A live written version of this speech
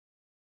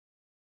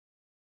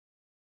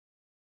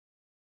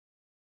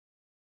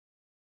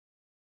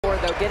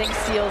though, getting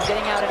steals,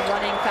 getting out and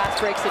running fast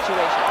break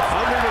situations.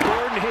 Under the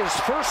Gordon, his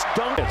first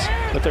dunk.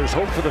 But there's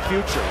hope for the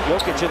future.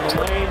 Jokić in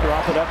the lane,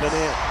 drop it up and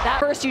in. That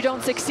first you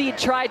don't succeed,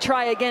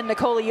 try again.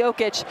 Nikola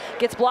Jokić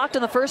gets blocked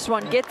on the first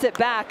one, gets it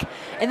back,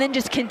 and then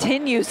just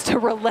continues to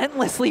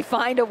relentlessly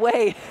find a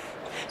way.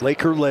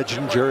 Laker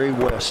legend Jerry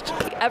West.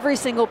 Every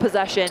single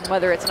possession,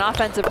 whether it's an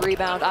offensive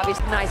rebound,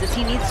 obviously recognizes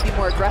he needs to be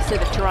more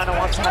aggressive if Toronto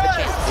wants to have a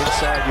chance.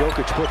 Inside,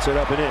 Jokić puts it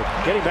up and in.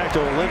 Getting back to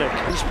Olynyk.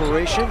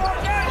 Inspiration.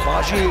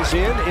 Baji is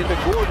into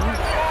Gordon.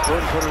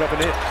 Gordon put it up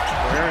and in.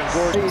 Aaron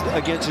Gordon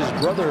against his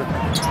brother,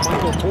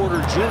 Michael Porter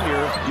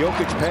Jr.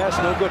 Jokić pass,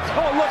 no good.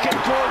 Oh, look at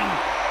Gordon!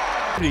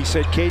 He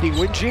said Katie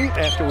Winchie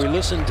after we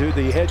listened to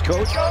the head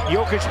coach.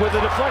 Jokić with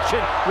a deflection.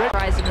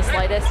 Rise in the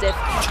slightest if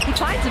he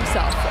finds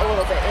himself a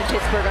little bit in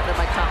Pittsburgh under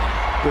Mike Conley.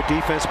 Good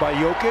defense by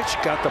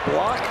Jokić. Got the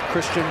block.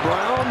 Christian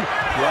Brown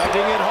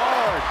riding it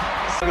hard.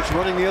 Jokić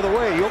running the other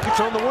way. Jokić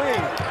on the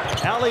wing.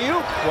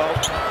 Alley-oop. Well,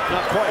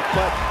 not quite,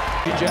 but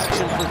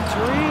Jackson for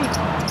three.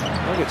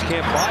 Nuggets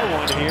can't buy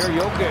one here.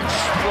 Jokić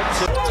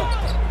flips it.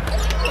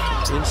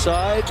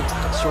 Inside,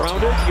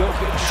 surrounded,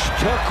 Jokić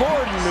to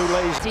Gordon, who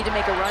lays. Need to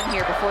make a run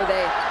here before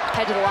they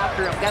head to the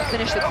locker room. Got to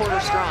finish the quarter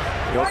strong.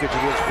 Jokić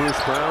against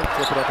Bruce Brown,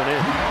 flip it up and in.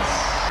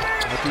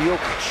 At the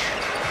Jokić.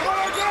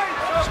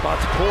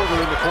 Spots Porter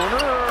in the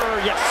corner,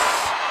 yes!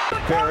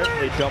 Barrett,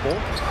 they double.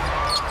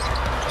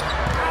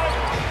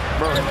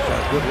 Murray, got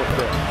a good look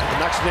there. The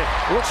next net,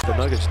 looks the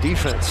Nuggets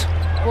defense.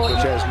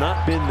 Which has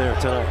not been there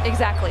tonight.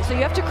 Exactly. So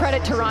you have to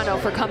credit Toronto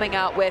for coming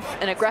out with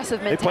an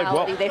aggressive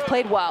mentality. They've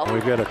played well.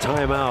 We've got a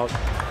timeout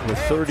with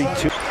 32.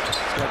 He's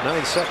got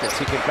 9 seconds.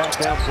 He can back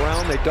down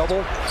Brown. They double.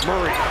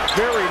 Murray,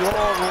 very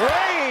long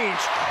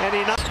range. And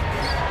he knocks.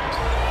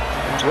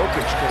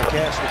 Jokić going to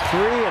cast the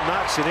three and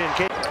knocks it in.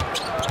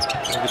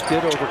 And it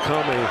did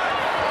overcome a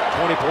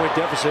 20-point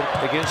deficit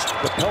against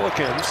the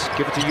Pelicans.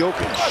 Give it to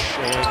Jokić.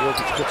 And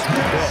Jokić puts it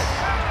to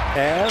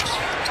bed. Avs.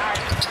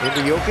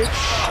 Into Jokić,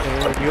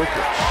 and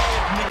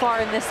Jokić.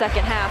 Far in this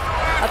second half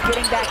of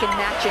getting back and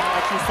matching,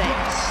 like he's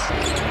saying.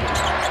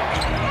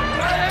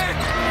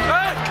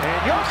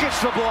 And Jokić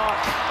the block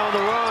on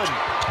the run.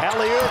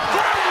 Alley-oop.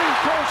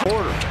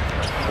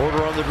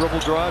 Porter on the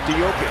dribble drive to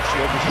Jokić.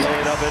 Jokić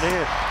laying up and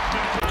in.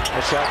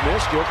 That shot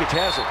missed. Jokić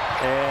has it.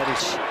 And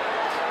he's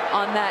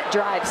on that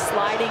drive,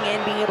 sliding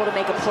in, being able to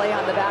make a play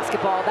on the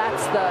basketball.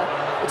 That's the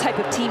type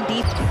of team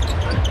defense.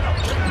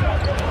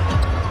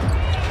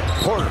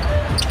 Porter.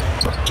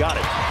 Got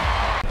it.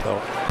 So.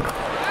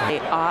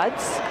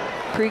 Odds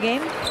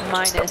pregame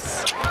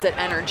minus that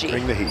energy.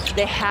 Bring the heat.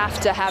 They have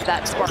to have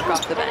that spark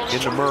off the bench.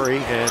 Into Murray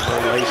and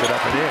lays it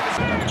up and in.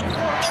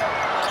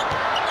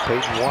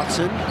 Peyton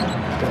Watson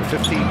got a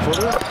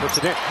 15-footer, puts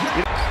it in.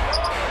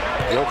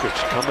 Jokić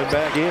coming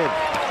back in.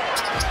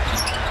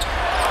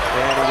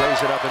 And he lays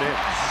it up and in.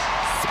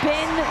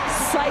 Spin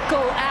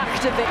cycle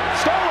activate.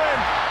 Stolen!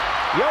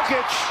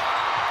 Jokić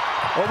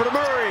over to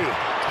Murray.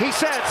 He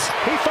sets,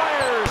 he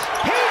fires,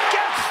 he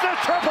gets the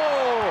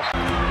triple!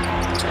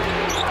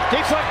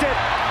 Deflected.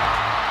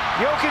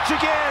 Jokić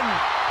again.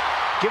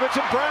 Give it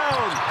to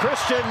Brown.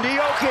 Christian to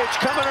Jokić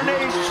coming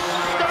underneath.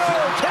 No,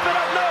 tip it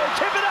up, no,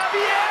 tip it up,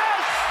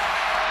 yes!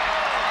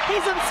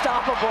 He's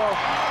unstoppable.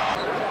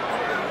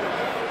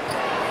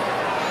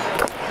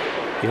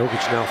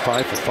 Jokić now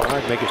 5 for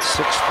 5, make it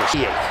 6 for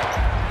 8.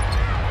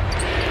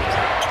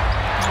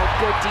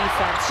 Good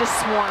defense, just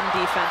swarm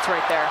defense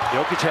right there.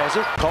 Jokić has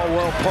it.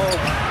 Caldwell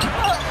Pope.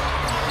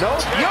 No,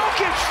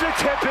 Jokić the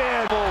tip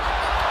in.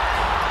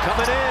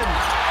 Coming in.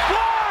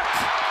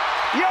 Blocked!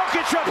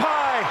 Jokić up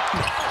high.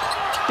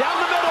 Down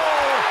the middle.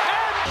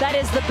 And that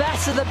is the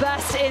best of the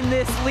best in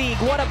this league.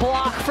 What a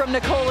block from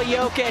Nikola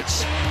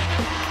Jokić.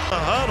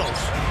 The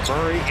huddles.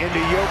 Murray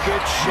into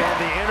Jokić and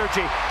the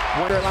energy.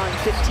 They're allowing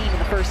 15 in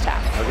the first half.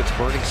 Nuggets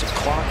burning some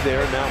clock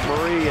there. Now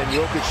Murray and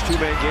Jokić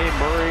two-man game.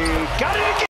 Murray got it again.